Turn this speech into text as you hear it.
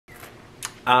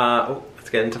Let's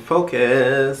get into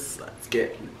focus. Let's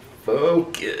get into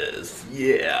focus.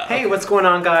 Yeah. Hey, what's going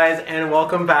on, guys? And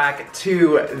welcome back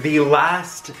to the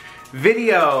last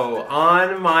video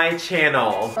on my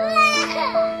channel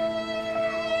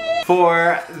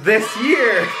for this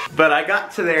year. But I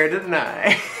got to there, didn't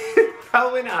I?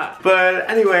 Probably not. But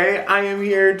anyway, I am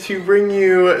here to bring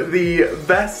you the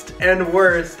best and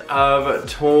worst of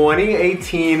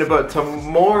 2018, but to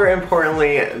more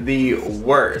importantly, the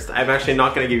worst. I'm actually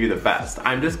not gonna give you the best.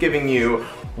 I'm just giving you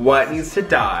what needs to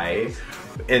die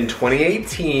in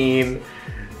 2018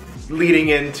 leading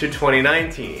into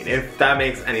 2019, if that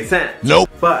makes any sense. Nope.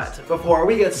 But before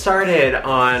we get started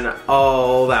on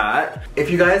all that, if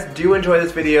you guys do enjoy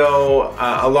this video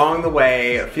along the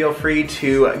way, feel free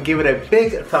to give it a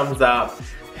big thumbs up,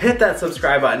 hit that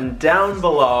subscribe button down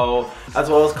below, as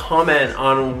well as comment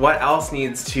on what else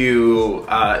needs to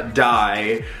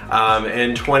die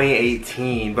in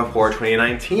 2018 before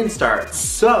 2019 starts.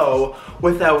 So,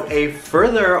 without a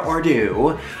further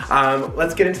ado,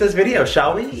 let's get into this video,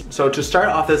 shall we? So to start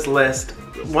off this list,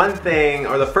 one thing,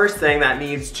 or the first thing that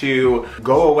needs to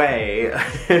go away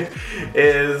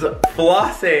is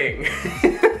flossing.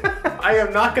 I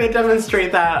am not going to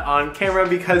demonstrate that on camera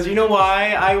because you know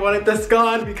why I wanted this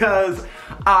gone? Because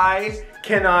I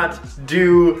cannot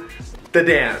do the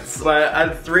dance, but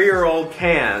a 3-year-old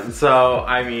can. So,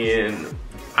 I mean,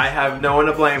 I have no one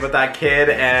to blame but that kid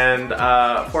and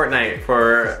Fortnite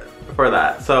for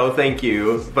that. So thank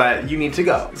you, but you need to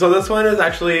go. So this one is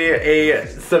actually a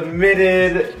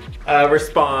submitted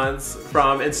response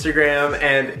from Instagram,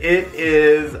 and it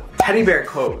is teddy bear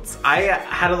quotes. I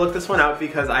had to look this one up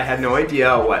because I had no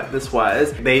idea what this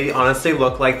was. They honestly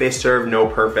look like they serve no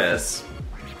purpose.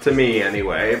 To me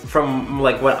anyway. From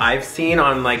like what I've seen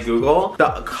on like Google,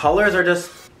 the colors are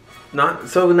just not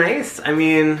so nice. I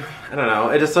mean, I don't know.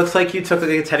 It just looks like you took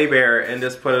like a teddy bear and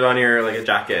just put it on your like a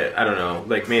jacket. I don't know,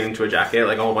 like made into a jacket,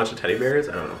 like a whole bunch of teddy bears.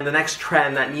 I don't know. And the next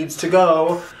trend that needs to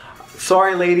go,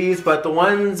 sorry ladies, but the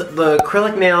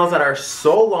acrylic nails that are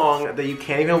so long that you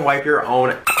can't even wipe your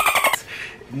own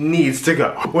needs to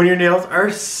go. When your nails are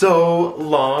so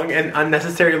long and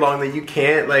unnecessarily long that you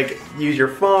can't like use your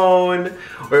phone,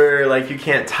 or like you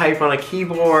can't type on a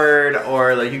keyboard,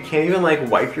 or like you can't even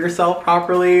like wipe yourself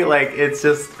properly, like it's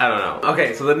just, I don't know.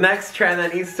 Okay, so the next trend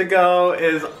that needs to go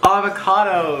is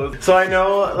avocados. So I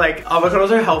know like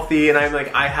avocados are healthy and I'm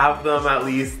like, I have them at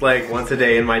least like once a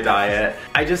day in my diet.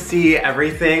 I just see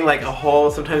everything like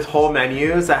sometimes whole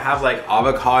menus that have like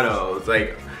avocados,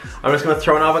 like I'm just gonna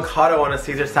throw an avocado on a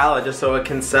Caesar salad just so it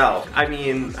can sell. I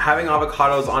mean, having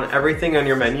avocados on everything on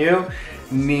your menu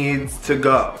needs to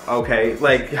go, okay?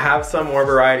 Like, have some more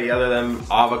variety other than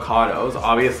avocados.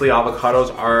 Obviously,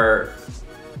 avocados are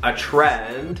a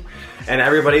trend, and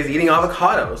everybody's eating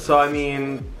avocados. So, I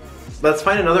mean, let's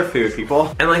find another food,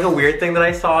 people. And like a weird thing that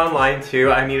I saw online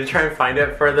too, I need to try and find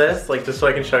it for this, like just so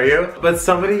I can show you. But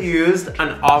somebody used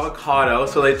an avocado,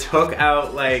 so they took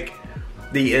out like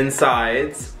the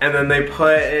insides, and then they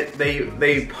put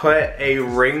a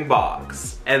ring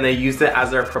box and they used it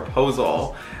as their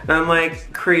proposal. And I'm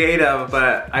like, creative,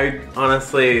 but I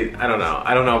honestly, I don't know.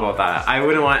 I don't know about that. I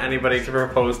wouldn't want anybody to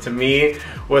propose to me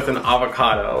with an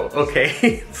avocado,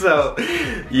 okay? So,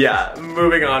 yeah,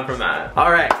 moving on from that.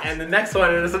 All right, and the next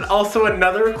one is also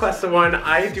another requested one.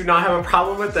 I do not have a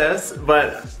problem with this,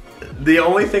 but the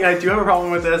only thing I do have a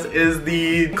problem with this is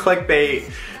the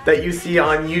clickbait that you see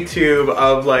on YouTube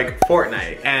of like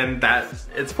Fortnite, and that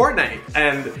it's Fortnite,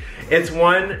 and it's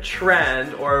one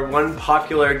trend or one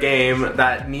popular game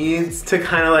that needs to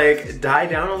kind of like die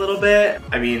down a little bit.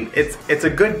 I mean, it's a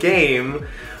good game,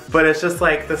 but it's just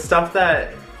like the stuff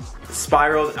that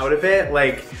spiraled out of it,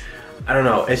 like, I don't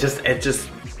know, it just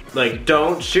like,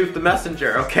 don't shoot the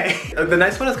messenger, okay? The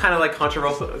next one is kind of like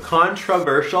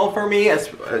controversial for me, it's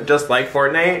just like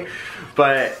Fortnite,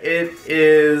 but it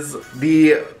is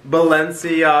the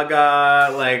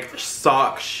Balenciaga like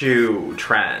sock shoe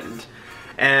trend.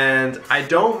 And I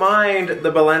don't mind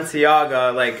the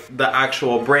Balenciaga, like the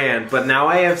actual brand, but now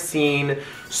I have seen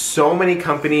so many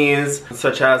companies,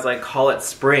 such as like Call It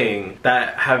Spring,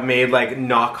 that have made like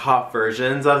knockoff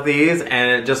versions of these,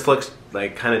 and it just looks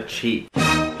like kind of cheap.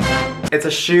 It's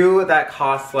a shoe that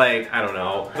costs like, I don't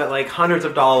know, but like hundreds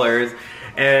of dollars,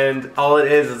 and all it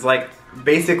is like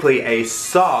basically a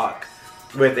sock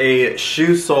with a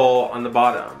shoe sole on the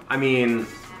bottom. I mean,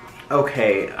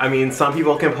 okay, I mean, some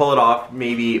people can pull it off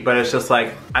maybe, but it's just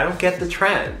like, I don't get the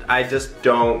trend. I just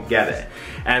don't get it.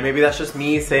 And maybe that's just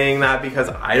me saying that because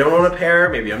I don't own a pair.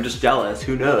 Maybe I'm just jealous,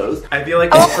 who knows? I feel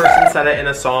like this person said it in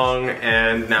a song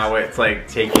and now it's like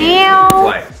taking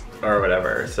flight. or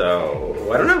whatever,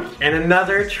 so I don't know. And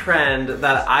another trend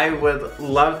that I would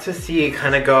love to see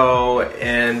kind of go,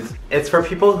 and it's for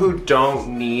people who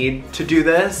don't need to do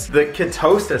this, the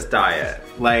ketosis diet,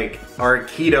 like, or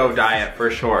keto diet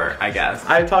for short, I guess.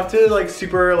 I've talked to like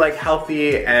super like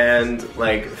healthy and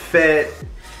like fit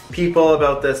people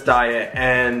about this diet,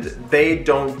 and they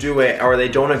don't do it, or they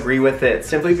don't agree with it,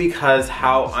 simply because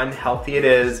how unhealthy it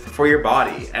is for your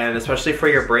body, and especially for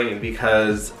your brain.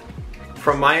 Because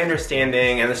from my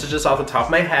understanding, and this is just off the top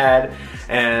of my head,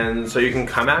 and so you can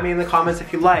come at me in the comments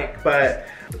if you like, but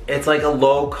it's like a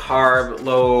low carb,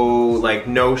 low, like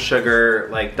no sugar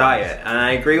like diet. And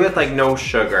I agree with like no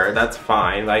sugar, that's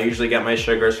fine. I usually get my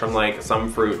sugars from like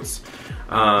some fruits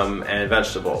and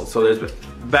vegetables. So there's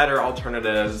better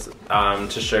alternatives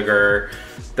to sugar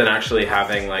than actually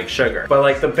having like sugar. But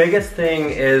like the biggest thing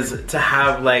is to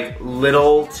have like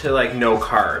little to like no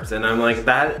carbs. And I'm like,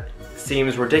 that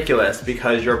seems ridiculous,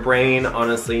 because your brain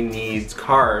honestly needs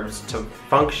carbs to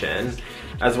function,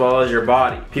 as well as your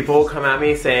body. People will come at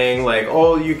me saying like,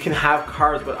 oh, you can have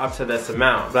carbs but up to this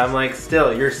amount. But I'm like,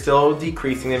 still, you're still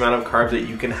decreasing the amount of carbs that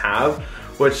you can have,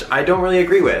 which I don't really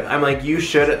agree with. I'm like, you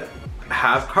should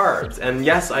have carbs. And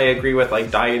yes, I agree with like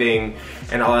dieting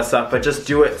and all that stuff, but just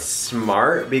do it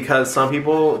smart, because some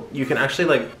people, you can actually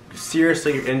like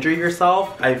seriously injure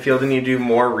yourself. I feel they need to do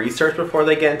more research before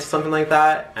they get into something like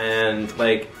that. And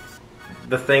like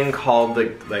the thing called the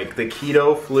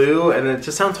keto flu, and it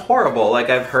just sounds horrible. Like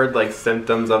I've heard like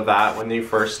symptoms of that when you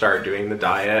first start doing the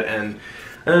diet, and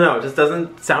I don't know, it just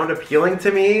doesn't sound appealing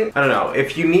to me. I don't know,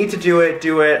 if you need to do it,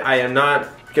 do it. I am not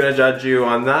gonna judge you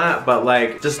on that, but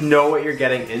like just know what you're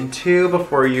getting into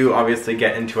before you obviously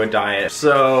get into a diet.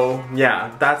 So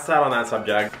yeah, that's that on that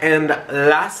subject. And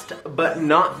last but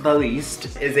not the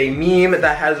least is a meme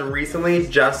that has recently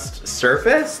just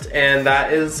surfaced, and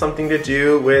that is something to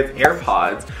do with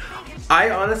AirPods.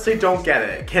 I honestly don't get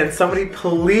it. Can somebody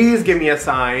please give me a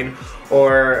sign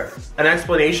or an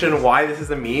explanation why this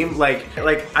is a meme? Like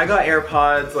I got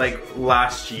AirPods like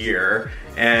last year,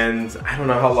 and I don't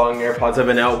know how long AirPods have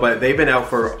been out, but they've been out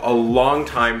for a long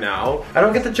time now. I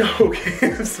don't get the joke.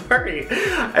 I'm sorry.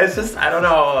 It's just, I don't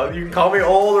know. You can call me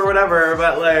old or whatever,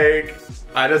 but like,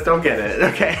 I just don't get it,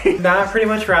 okay? That pretty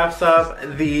much wraps up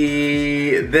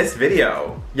this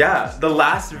video. Yeah, the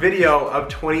last video of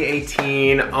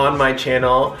 2018 on my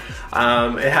channel.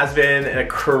 It has been a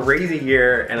crazy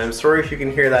year, and I'm sorry if you can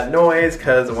hear that noise,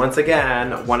 because once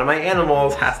again, one of my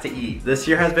animals has to eat. This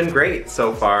year has been great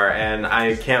so far, and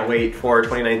I can't wait for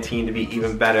 2019 to be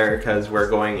even better, because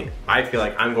I feel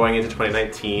like I'm going into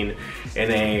 2019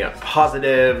 in a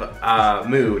positive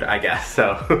mood, I guess.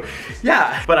 So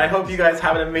yeah, but I hope you guys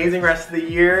have an amazing rest of the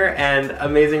year and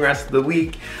amazing rest of the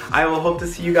week. I will hope to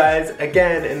see you guys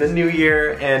again in the new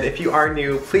year, and if you are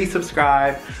new, please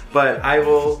subscribe, but I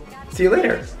will see you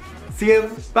later. See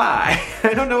you, bye.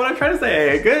 I don't know what I'm trying to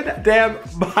say. Good damn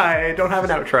bye. I don't have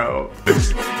an outro.